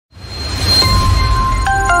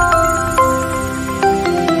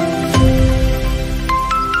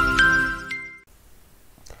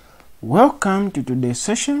Welcome to today's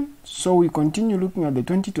session. So we continue looking at the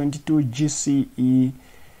 2022 GCE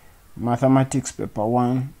Mathematics Paper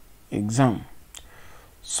 1 exam.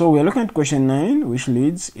 So we're looking at question 9, which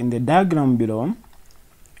leads in the diagram below.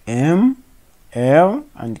 M, L,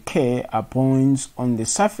 and K are points on the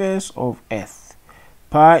surface of Earth.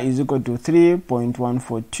 Pi is equal to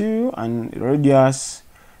 3.142 and radius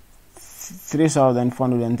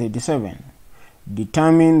 3,437.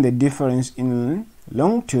 Determine the difference in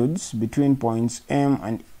longitudes between points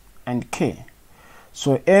M and K.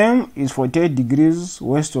 So M is 48 degrees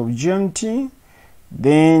west of GMT,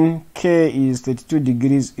 then K is 32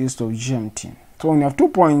 degrees east of GMT. So when you have 2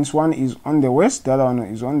 points, one is on the west, the other one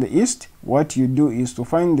is on the east, what you do is to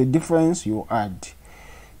find the difference, you add.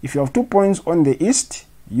 If you have 2 points on the east,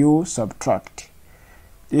 you subtract.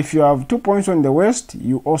 If you have 2 points on the west,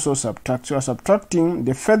 you also subtract. So you are subtracting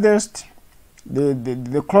the furthest,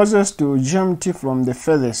 the closest to GMT from the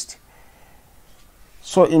furthest.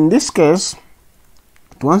 So in this case,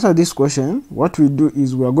 to answer this question, what we do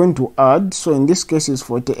is we are going to add. So in this case is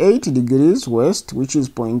 48 degrees west, which is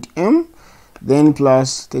point M, then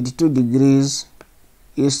plus 32 degrees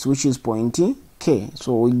east, which is point K.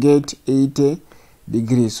 So we get 80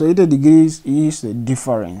 degrees. So 80 degrees is the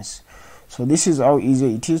difference. So this is how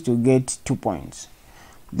easy it is to get 2 points.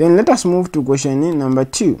 Then let us move to question number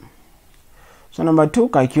 2. So number 2,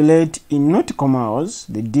 calculate in nautical miles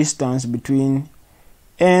the distance between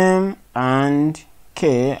M and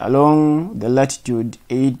K along the latitude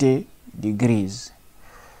 80 degrees.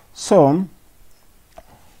 So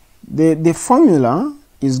the formula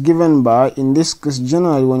is given by, in this case,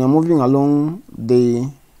 generally when you're moving along the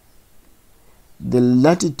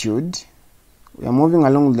latitude, we are moving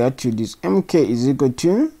along the latitude is MK is equal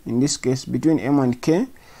to, in this case, between M and K.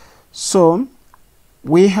 So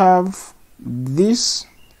we have this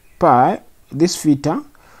pi, this theta,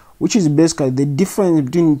 which is basically the difference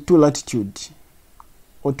between two latitudes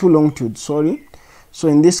or two longitudes, sorry. So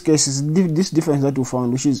in this case is this difference that we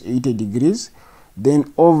found, which is 80 degrees,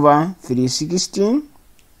 then over 360,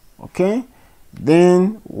 okay,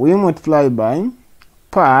 then we multiply by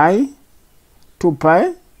pi 2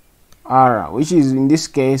 pi r, which is in this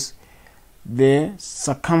case the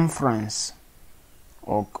circumference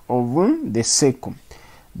of the circle.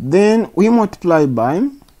 Then we multiply by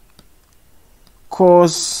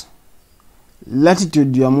cos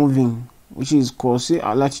latitude you are moving, which is cos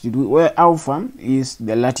latitude, where alpha is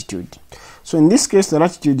the latitude. So in this case the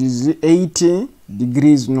latitude is 80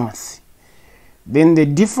 degrees north. Then the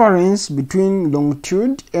difference between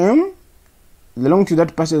longitude M, the longitude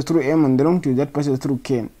that passes through M, and the longitude that passes through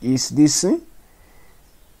K is this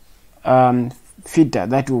theta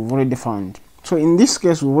that we've already found. So in this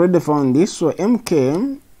case we've already found this. So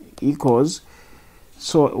MK equals,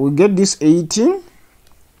 so we get this 80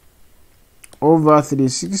 over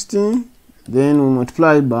 360, then we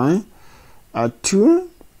multiply by 2,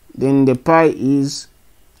 then the pi is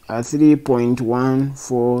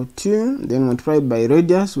 3.142, then multiply by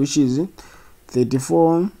radius, which is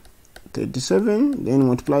 37, then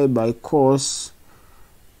multiply by cos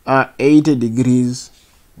 80 degrees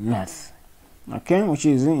north, okay, which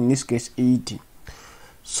is in this case 80.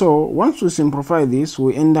 So once we simplify this,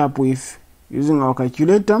 we end up with, using our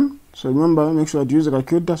calculator, so remember, make sure to use a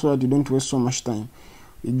calculator so that you don't waste so much time.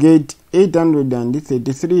 We get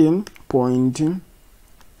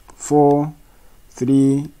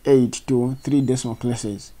 833.438 to 3 decimal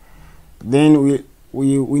places. Then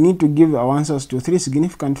we need to give our answers to 3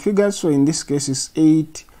 significant figures. So in this case is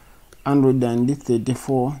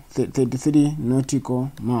 833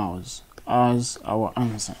 nautical miles as our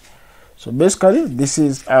answer. So basically this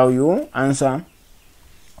is how you answer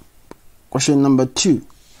question number 2.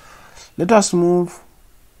 Let us move.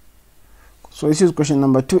 So this is question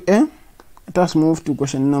number 2A. Let us move to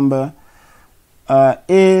question number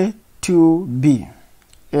A to B.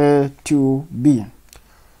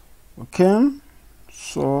 Okay,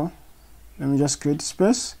 so let me just create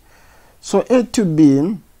space. So A to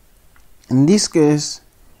B, in this case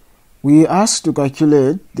we asked to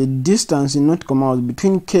calculate the distance in nautical miles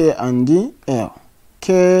between K and L.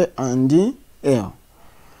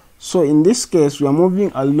 So in this case we are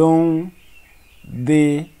moving along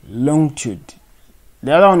the longitude,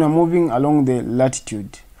 the other one we are moving along the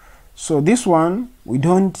latitude. So this one we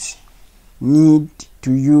don't need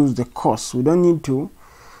to use the cos, we don't need to,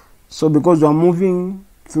 so because we are moving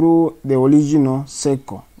through the original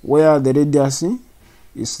circle where the radius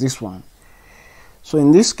is this one. So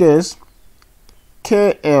in this case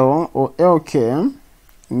KL or LK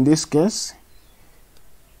in this case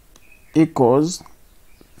equals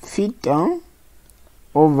theta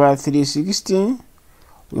over 360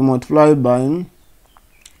 we multiply by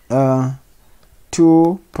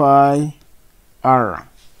 2 pi r.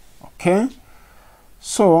 Okay,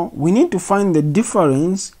 so we need to find the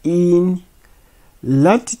difference in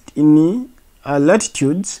latitudes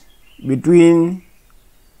between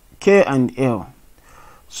K and L.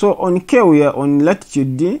 So on K we are on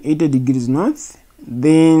latitude 80 degrees north,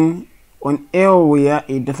 then on L we are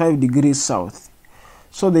 85 degrees south.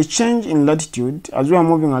 So the change in latitude as we are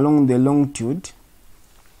moving along the longitude,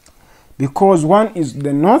 because one is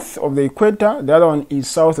the north of the equator, the other one is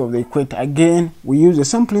south of the equator. Again, we use the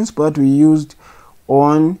same principle that we used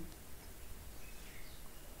on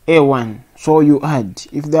A1. So you add.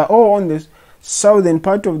 If they are all on the southern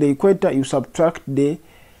part of the equator, you subtract the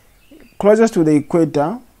closest to the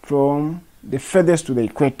equator from the furthest to the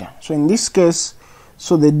equator. So in this case,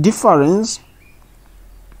 so the difference,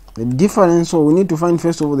 so we need to find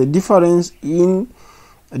first of all the difference in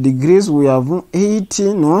degrees. We have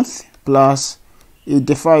 80 north plus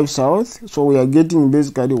 85 south, so we are getting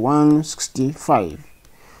basically 165.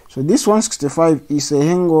 So this 165 is a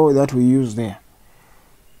angle that we use there,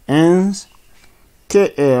 and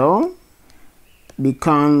KL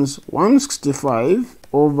becomes 165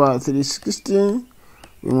 over 360.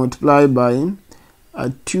 We multiply by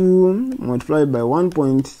 2 multiplied by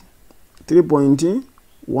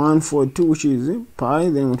 3.142, which is pi,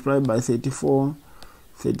 then multiply by 37,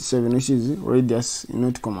 which is radius in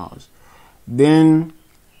nautical miles. Then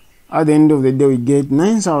at the end of the day we get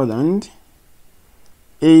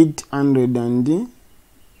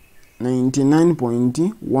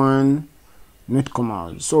 9,899.1 nautical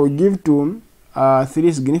miles. So we give to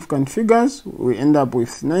three significant figures, we end up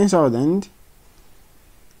with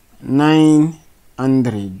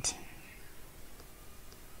 9,900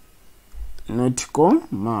 nautical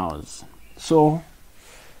miles. So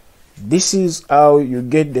this is how you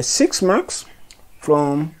get the 6 marks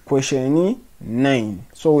from question 9.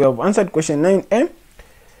 So we have answered question 9A.